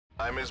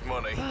Time is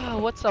money.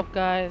 What's up,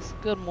 guys?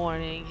 Good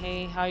morning.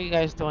 Hey, how you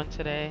guys doing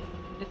today?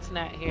 It's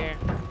Nat here.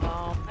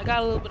 I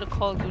got a little bit of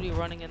Call of Duty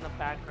running in the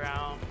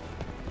background,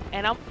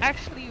 and I'm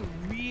actually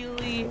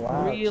really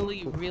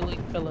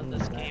feeling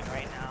this game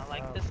right now.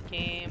 Like this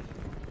game,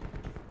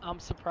 I'm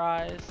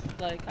surprised.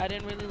 Like I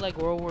didn't really like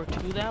World War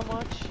II that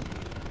much,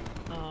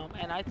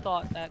 and I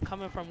thought that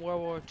coming from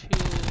World War II,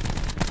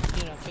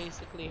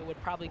 basically it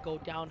would probably go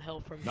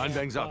downhill from Nine here.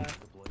 bangs up.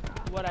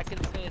 But what I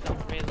can say is I'm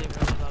really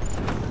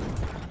loving it.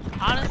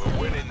 We're Honestly.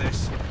 winning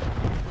this.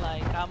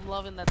 Like, I'm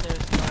loving that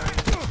there's no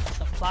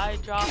supply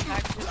drop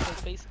packages,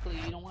 because basically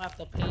you don't have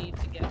to pay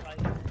to get,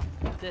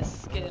 like,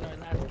 this skin or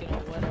that skin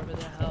or whatever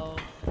the hell.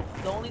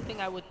 The only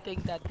thing I would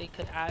think that they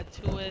could add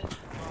to it,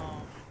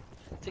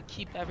 to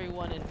keep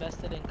everyone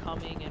invested in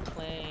coming and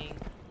playing,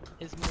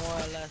 is more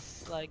or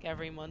less, like,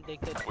 every month they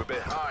could We're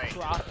behind.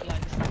 drop,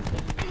 like,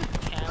 something,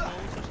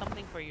 camos or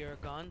something for your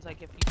guns.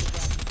 Like, if you could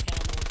drop the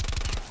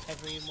camos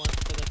every month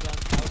for the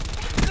guns, that would be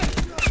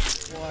pretty good.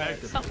 Or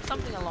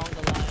something along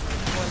the line,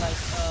 or like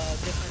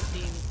different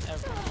themes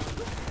every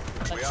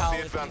month. Like We how have the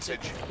if you get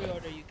advantage. the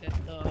pre-order, you get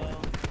the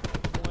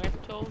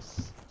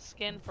Muertos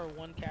skin for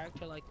one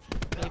character. Like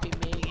maybe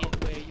make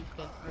it where you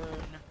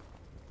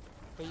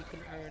can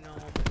earn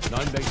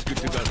 9 bangs good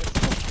to go.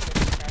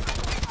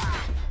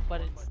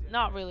 but it's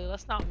not really.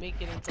 Let's not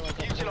make it into like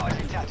a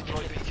Utilizing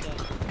tactical make it beacon.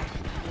 into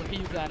where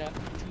you gotta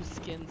two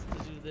skins to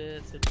do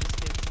this and two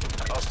skins to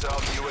do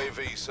Hostile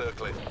UAV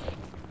circling.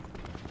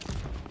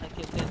 like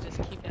if they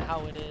just keep it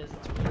how it is,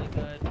 it's really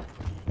good.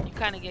 You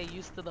kind of get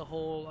used to the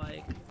whole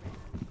like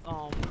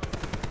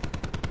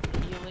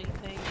healing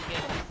thing. You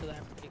get used to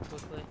that pretty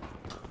quickly.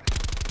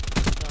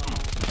 So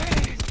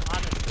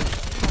honestly,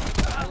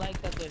 I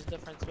like that there's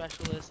different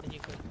specialists and you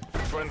can.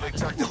 Friendly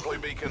tactical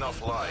beacon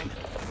offline.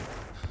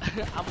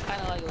 I'm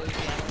kind of like lazy.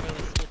 I don't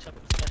really switch up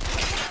the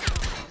specialists.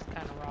 I just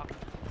kind of rock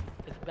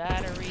with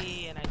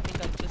battery, and I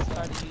think I just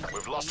started using.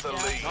 We've lost the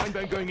Ajax. lead. 9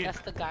 bang going in.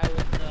 That's the guy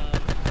with the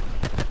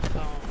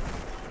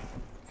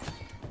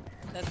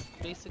that's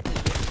basically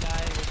this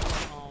guy with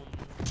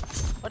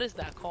what is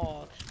that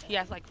called? He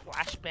has like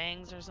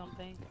flashbangs or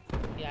something.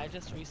 Yeah, I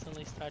just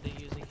recently started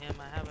using him.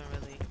 I haven't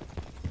really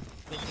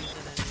been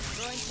using any.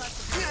 I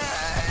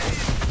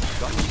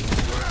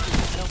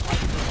don't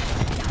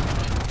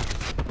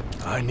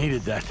like I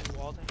needed that. the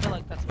walls. I feel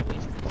like that's a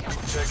waste of time.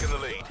 Taking the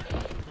lead.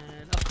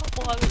 And a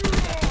couple other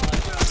things I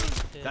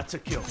like too. That's a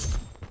kill.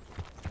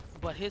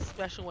 But his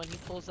special when he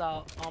pulls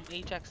out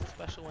Ajax's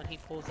special when he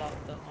pulls out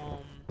the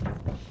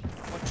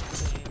what's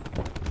his name?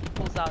 He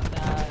pulls out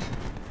that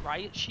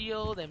riot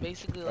shield and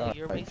basically like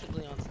you're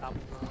basically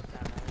unstoppable with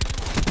that.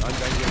 9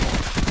 bang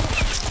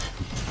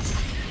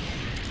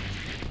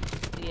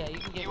in. Yeah, you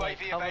can get like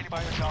UAV cover available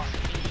fire. for task.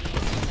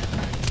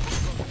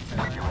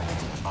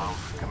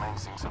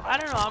 I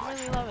don't know, I'm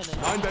really loving it.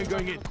 9 bang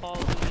going in. Call of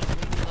Duty, I'm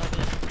really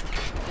loving it.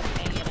 Just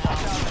hanging out,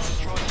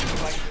 Destroying doing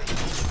UAV. the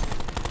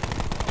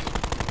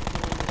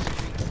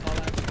streaks, all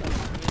that stuff.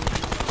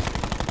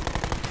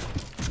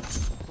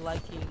 Really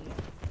liking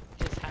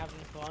just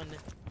having fun and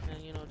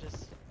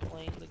just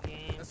playing the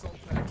game.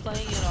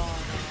 Playing it on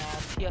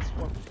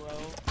PS4 Pro.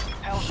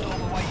 Hellstorm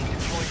awaiting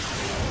deployment.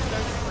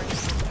 There's a great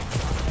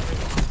perspective on every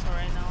console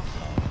right now,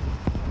 so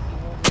you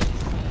won't really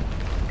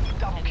see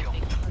Double kill.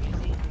 anything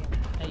crazy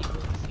that you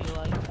would see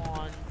like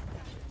on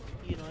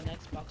an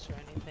Xbox or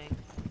anything.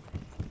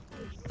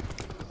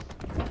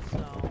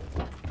 So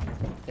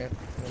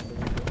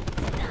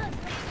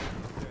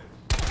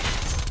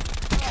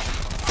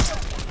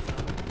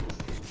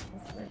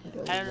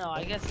I don't know,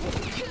 I guess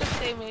you could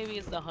say maybe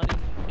it's the honeymoon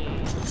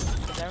phase,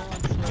 because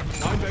everyone's sort of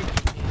 9 bang.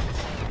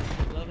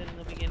 you love it in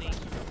the beginning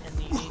and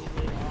then you hate it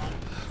later on.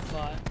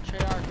 But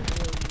Treyarch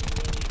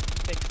really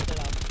fixed it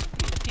up.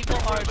 And people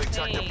are Friendly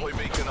saying tactical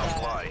beacon that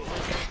offline.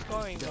 there's a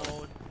story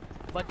mode,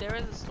 but there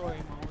is a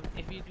story mode.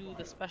 If you do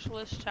the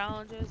specialist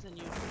challenges, and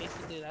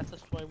that's a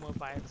story mode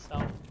by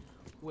itself,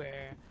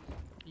 where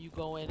you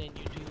go in and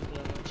you do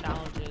the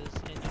challenges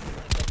and you do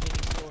like a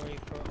mini story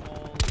for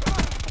all of the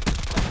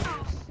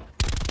specialists.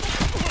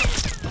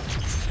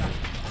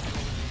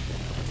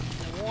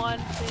 And one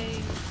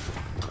thing,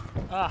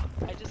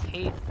 I just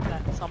hate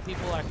that some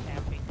people are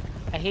camping.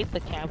 I hate the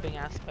camping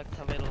aspect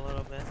of it a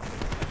little bit.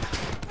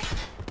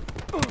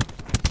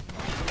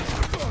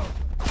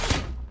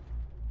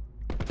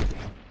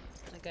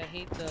 Like I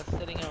hate the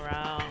sitting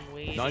around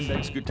waiting. 9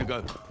 bangs good to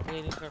go.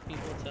 Waiting for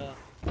people to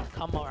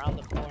come around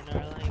the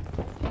corner, like.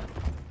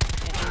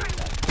 I hate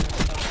that kind of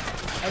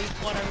stuff. I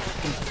just want everyone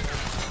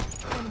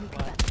to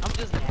but I'm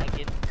just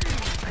nagging.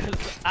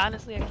 Because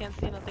honestly, I can't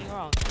see nothing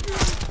wrong.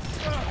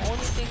 The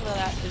only thing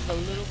that is a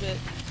little bit,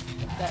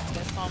 that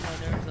gets on my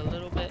nerves a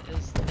little bit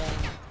is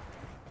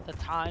the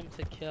time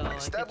to kill. Like,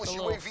 Establish it's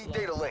a little UAV slow.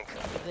 data link.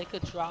 If they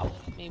could drop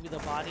maybe the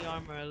body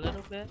armor a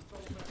little bit.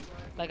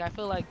 Like I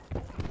feel like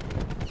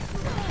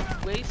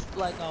waste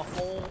like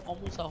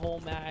almost a whole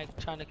mag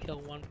trying to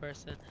kill one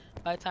person.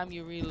 By the time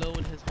you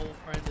reload, his whole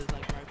friend is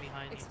like right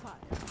behind you.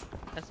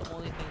 That's the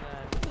only thing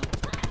that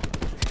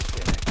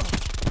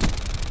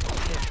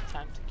I quick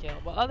time to kill.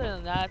 But other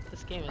than that,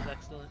 this game is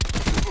excellent.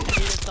 I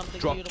needed something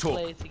Drop new to top.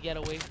 play to get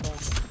away from.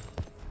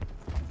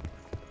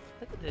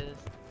 Look at this.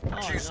 Oh,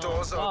 Q no.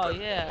 stores Oh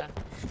open. yeah.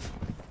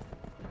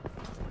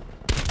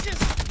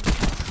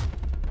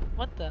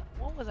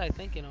 What was I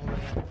thinking over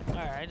there?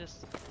 Alright, I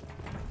just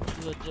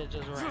legit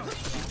just ran.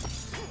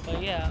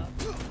 But yeah,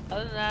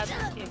 other than that,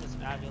 this game is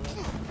fabulous.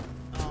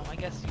 I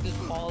guess you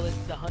could call it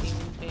the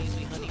honeymoon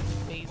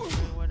phase,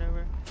 or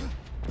whatever.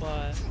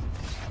 But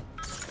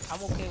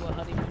I'm okay with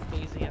honeymoon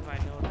phasing if I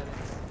know that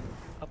it's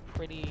a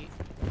pretty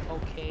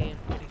okay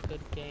and pretty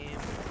good game,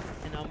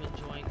 and I'm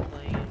enjoying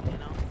playing it, you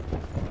know.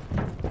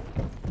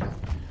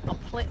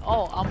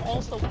 I'm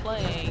also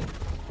playing.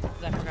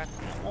 I forgot to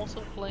say, I'm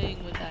also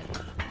playing with that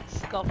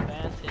Scuff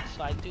Vantage,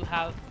 so I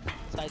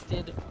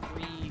did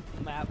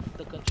remap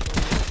the controls.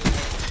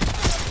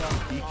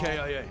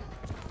 EKIA.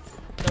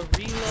 The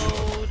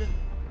reload,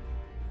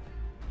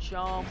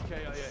 jump,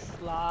 KIA.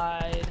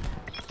 slide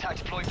Attack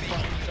deploy B.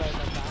 buttons are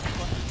the back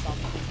buttons. So I'm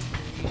using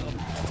 3 of the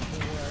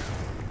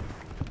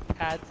 4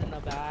 pads in the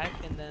back,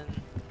 and then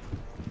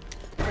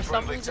for some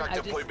Friendly reason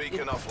attack deploy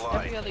beacon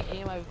offline. every other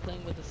game I've been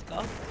playing with the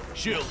Scuff,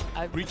 Shield.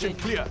 I've Reach been and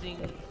clear. using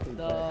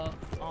the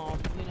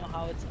you know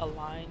how it's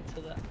aligned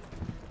to the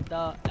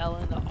L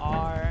and the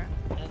R,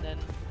 and then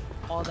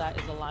all that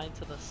is aligned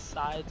to the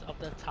sides of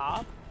the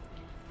top.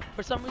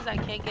 For some reason I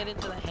can't get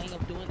into the hang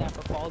of doing that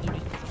for Call of Duty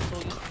because I'm so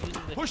used to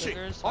using the Push it,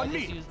 triggers, so on I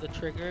just me. use the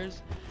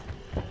triggers,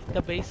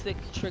 the basic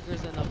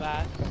triggers in the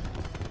back.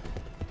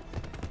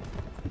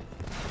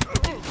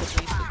 Use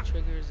the basic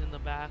triggers in the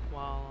back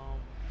while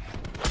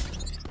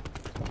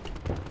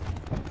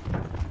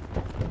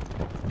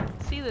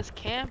see this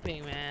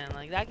camping, man,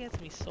 like that gets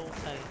me so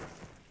tight.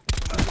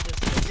 You can just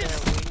sit there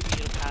and wait for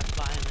you to pass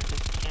by and then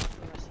just camp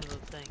the rest of the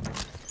thing.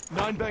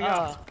 9 bang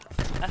out.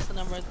 That's the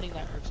number one thing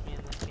that irks me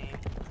in this game.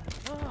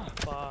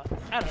 But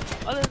I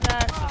don't know. Other than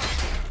that,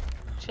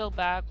 just chill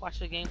back, watch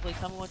the gameplay.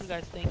 Tell me what you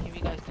guys think. If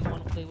you guys do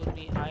want to play with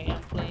me, I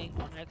am playing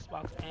on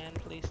Xbox and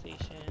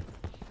PlayStation.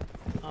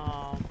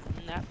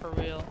 Not for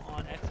real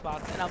on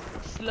Xbox, and I'm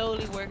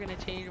slowly working to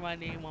change my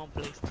name on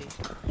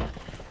PlayStation.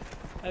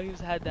 I've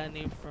just had that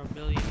name for a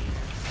million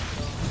years.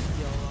 So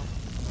YOLO.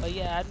 But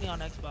yeah, add me on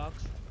Xbox.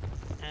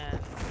 And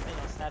you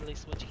know, sadly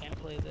Switch can't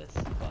play this,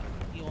 but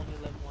you only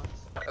live once.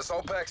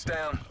 Assault pack's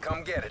down.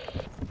 Come get it.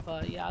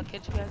 But yeah, I'll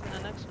catch you guys in the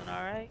next one,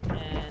 alright?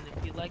 And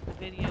if you like the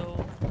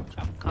video,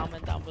 drop a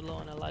comment down below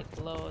and a like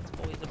below. It's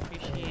always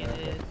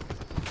appreciated.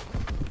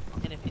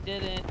 And if you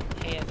didn't,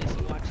 hey, at least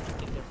you watched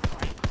something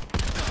different, right?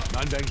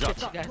 9 bangs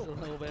Catch you up. guys a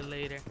little bit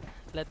later.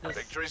 Let this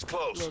Victory's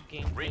close. little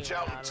game Reach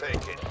out and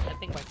take it. I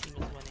think my team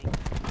is winning.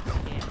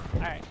 Yeah.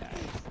 Alright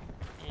guys.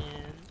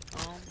 And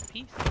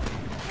peace.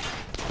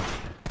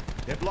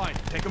 They're blind.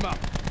 Take them out.